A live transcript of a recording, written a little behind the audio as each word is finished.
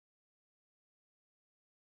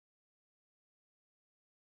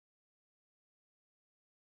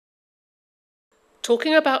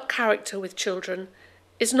Talking about character with children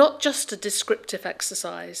is not just a descriptive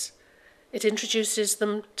exercise. It introduces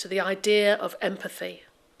them to the idea of empathy.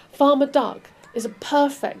 Farmer Duck is a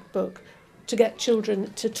perfect book to get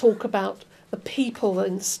children to talk about the people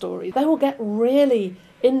in the story. They will get really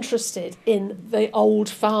interested in the old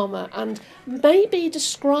farmer and maybe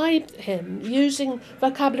describe him using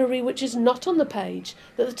vocabulary which is not on the page,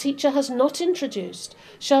 that the teacher has not introduced,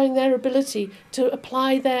 showing their ability to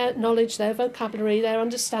apply their knowledge, their vocabulary, their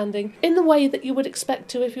understanding in the way that you would expect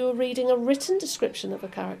to if you were reading a written description of a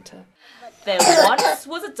character. There once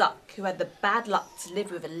was a duck who had the bad luck to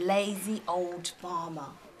live with a lazy old farmer.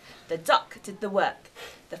 The duck did the work.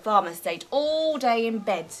 The farmer stayed all day in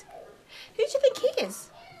bed. Who do you think he is?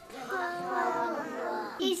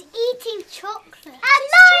 He's eating chocolate. And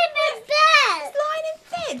lying in bed. He's lying in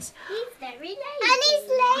bed. He's very lazy. And he's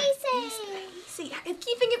lazy. See, can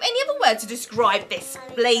you think of any other word to describe this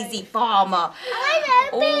lazy farmer? I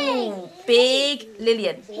know, Oh, big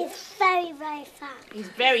Lillian. He's very, very fat. He's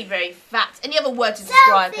very, very fat. Any other word to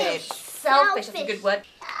describe him? Selfish. That's a good word.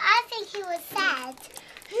 I think he was sad.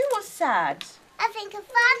 Who was sad? I think a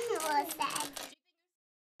farmer was sad.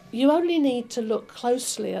 You only need to look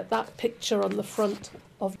closely at that picture on the front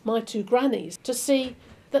of My Two Grannies to see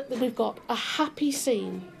that we've got a happy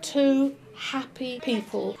scene, two happy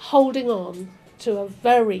people holding on to a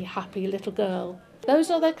very happy little girl.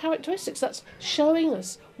 Those are their characteristics. That's showing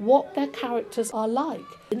us what their characters are like.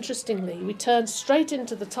 Interestingly, we turn straight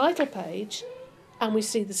into the title page and we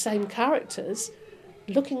see the same characters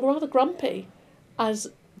looking rather grumpy,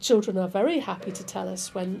 as children are very happy to tell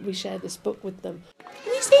us when we share this book with them.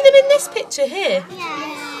 Can you see them in this picture here?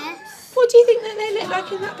 Yes. What do you think that they look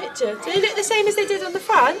like in that picture? Do they look the same as they did on the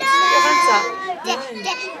front? No. Your hands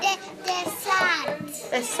up. They're sad.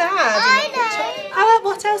 They're sad. I in that picture. know.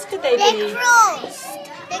 What else could they They're be? crossed.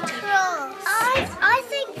 They're crossed. I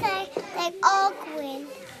think they're arguing.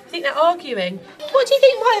 I think they're arguing. What do you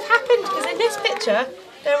think might have happened? Because in this picture,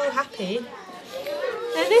 they're all happy.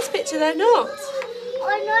 And in this picture, they're not.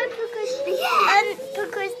 I know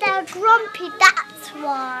because they're grumpy, that's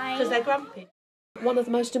why. Because they're grumpy. One of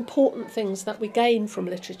the most important things that we gain from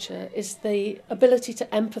literature is the ability to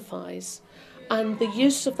empathise and the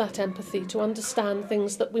use of that empathy to understand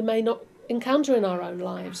things that we may not encounter in our own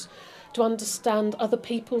lives, to understand other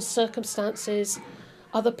people's circumstances,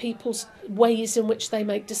 other people's ways in which they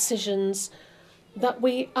make decisions, that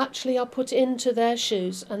we actually are put into their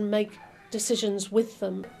shoes and make decisions with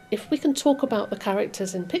them. If we can talk about the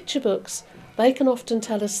characters in picture books, they can often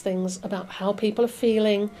tell us things about how people are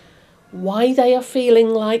feeling, why they are feeling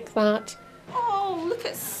like that. Oh, look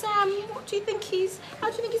at Sam. How do you think he's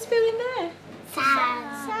feeling there?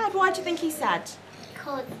 Sad. Sad. Why do you think he's sad?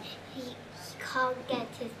 Because he can't get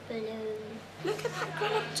his balloon. Look at that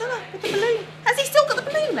grown-up with the balloon. Has he still got the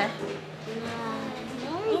balloon there?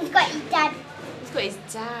 No. He's got his dad. He's got his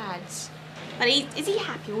dad. And is he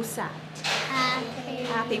happy or sad? Happy.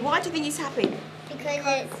 Happy. Why do you think he's happy?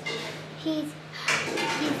 Because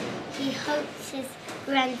he hopes his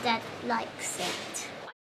granddad likes it.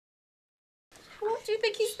 What do you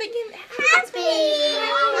think he's thinking? Happy.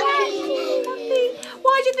 Happy.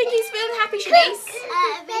 Why do you think he's feeling happy, Shanice?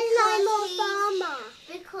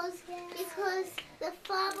 Because the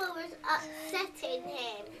farmer was upsetting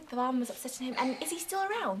him. The farmer was upsetting him. And is he still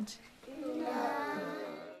around? No.